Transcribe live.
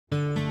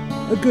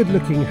A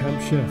good-looking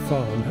Hampshire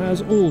farm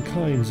has all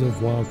kinds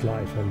of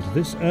wildlife, and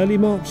this early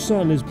March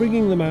sun is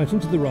bringing them out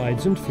into the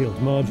rides and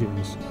field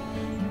margins.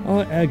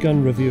 Our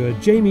airgun reviewer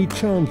Jamie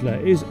Chandler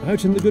is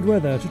out in the good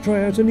weather to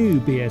try out a new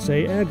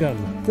BSA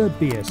airgun, the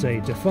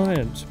BSA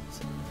Defiant.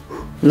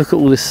 Look at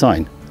all this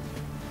sign.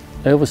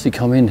 They obviously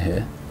come in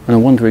here, and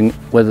I'm wondering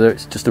whether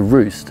it's just a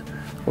roost,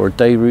 or a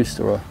day roost,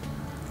 or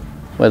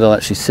where they'll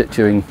actually sit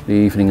during the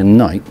evening and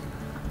night.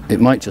 It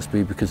might just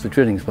be because the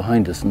drilling's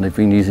behind us and they've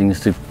been using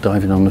this to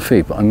dive in on the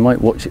feed, but I might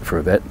watch it for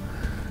a bit.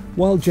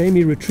 While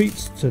Jamie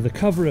retreats to the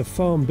cover of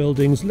farm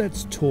buildings,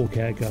 let's talk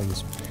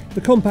airguns. The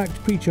compact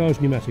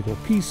pre-charged pneumatic, or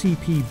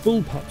PCP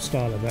Bullpup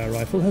style of air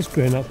rifle has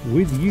grown up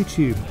with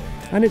YouTube,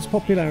 and its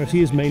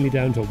popularity is mainly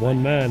down to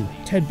one man,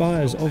 Ted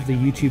Byers of the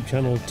YouTube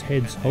channel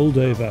Ted's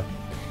Holdover.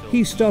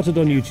 He started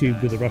on YouTube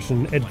with the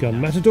Russian Edgun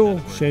Matador,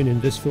 shown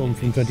in this film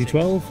from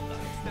 2012.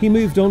 He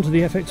moved on to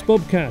the FX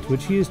Bobcat,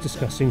 which he is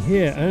discussing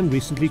here, and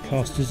recently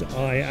cast his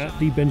eye at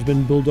the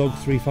Benjamin Bulldog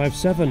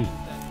 357.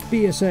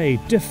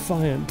 BSA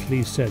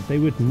defiantly said they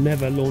would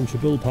never launch a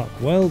bullpup.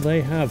 Well,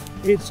 they have.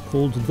 It's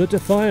called the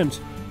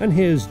Defiant, and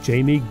here's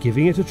Jamie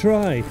giving it a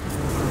try.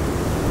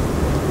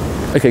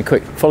 Okay,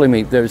 quick, follow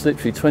me. There is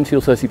literally 20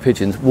 or 30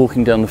 pigeons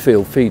walking down the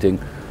field feeding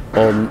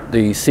on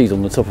the seed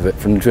on the top of it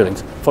from the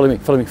drillings. Follow me,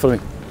 follow me, follow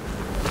me.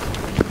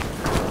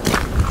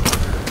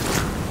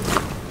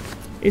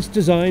 It's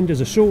designed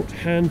as a short,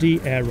 handy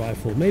air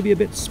rifle, maybe a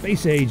bit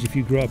space age if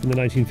you grew up in the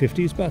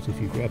 1950s, but if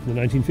you grew up in the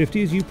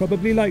 1950s, you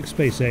probably like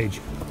space age.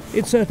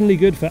 It's certainly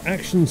good for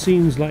action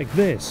scenes like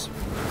this.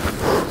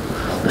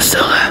 They're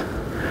still there.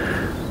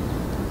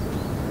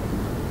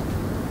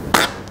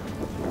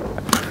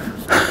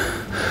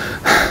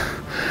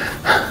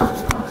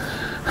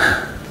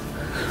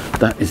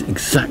 That is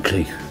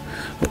exactly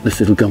what this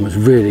little gun was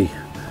really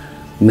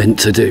meant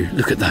to do.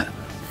 Look at that,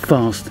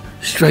 fast,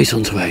 straight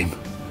onto aim.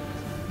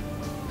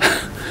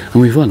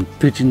 And we've won,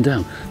 pigeon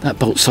down. That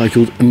bolt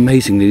cycled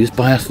amazingly. This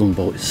biathlon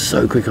bolt is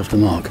so quick off the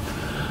mark.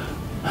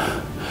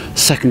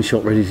 Second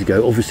shot ready to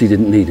go. Obviously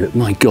didn't need it.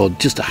 My God,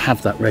 just to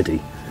have that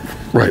ready.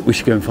 Right, we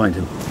should go and find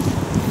him.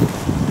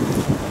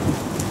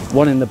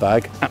 One in the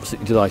bag,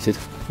 absolutely delighted.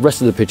 Rest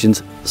of the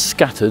pigeons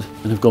scattered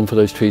and have gone for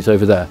those trees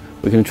over there.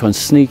 We're going to try and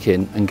sneak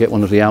in and get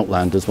one of the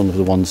outlanders, one of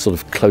the ones sort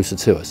of closer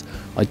to us.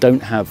 I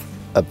don't have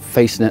a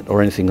face net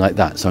or anything like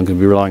that, so I'm going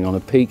to be relying on a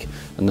peak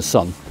and the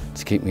sun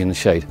to keep me in the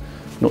shade.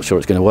 Not sure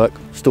it's going to work.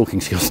 Stalking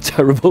skills are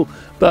terrible,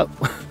 but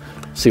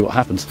see what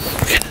happens.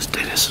 Okay, let's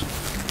do this.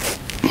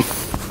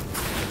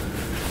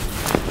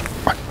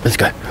 Right, let's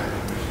go.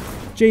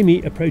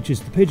 Jamie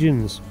approaches the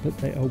pigeons, but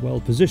they are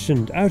well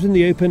positioned, out in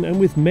the open and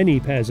with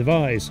many pairs of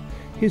eyes.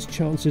 His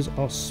chances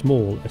are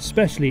small,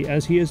 especially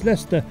as he is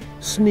less the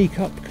sneak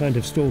up kind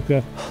of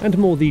stalker and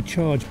more the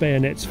charge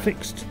bayonets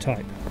fixed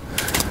type.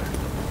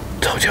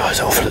 Told you I was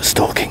awful at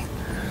stalking.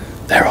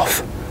 They're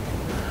off.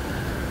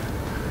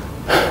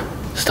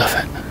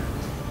 Stuff it.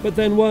 But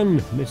then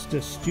one,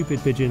 Mr. Stupid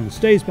Pigeon,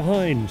 stays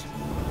behind.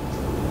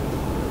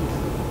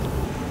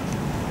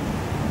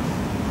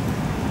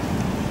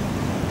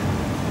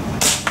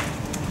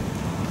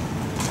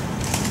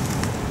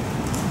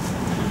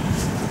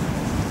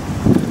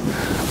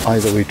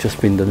 Either we've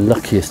just been the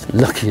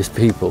luckiest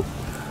people,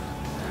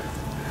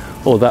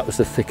 or that was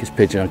the thickest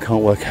pigeon. I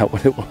can't work out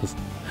what it was.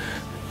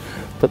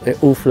 But they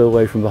all flew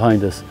away from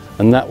behind us,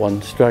 and that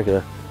one,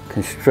 straggler,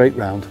 came straight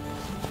round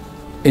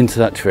into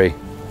that tree.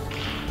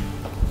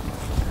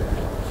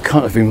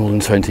 Can't have been more than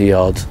 20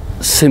 yards.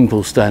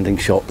 Simple standing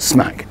shot,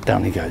 smack,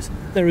 down he goes.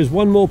 There is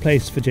one more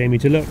place for Jamie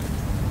to look.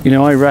 You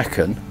know, I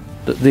reckon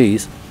that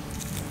these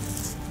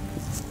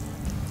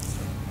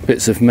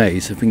bits of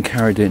maize have been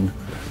carried in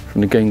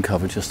from the game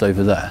cover just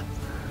over there.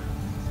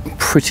 I'm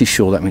pretty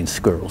sure that means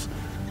squirrels.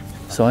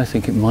 So I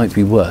think it might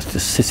be worth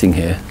just sitting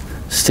here,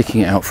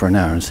 sticking it out for an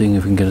hour and seeing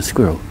if we can get a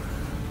squirrel.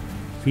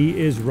 He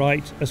is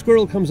right. A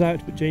squirrel comes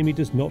out, but Jamie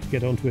does not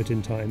get onto it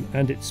in time,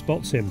 and it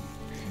spots him.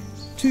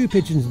 2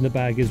 pigeons in the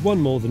bag is one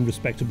more than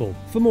respectable.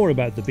 For more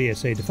about the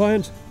BSA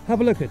Defiant,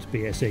 have a look at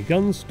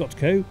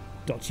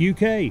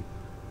bsaguns.co.uk.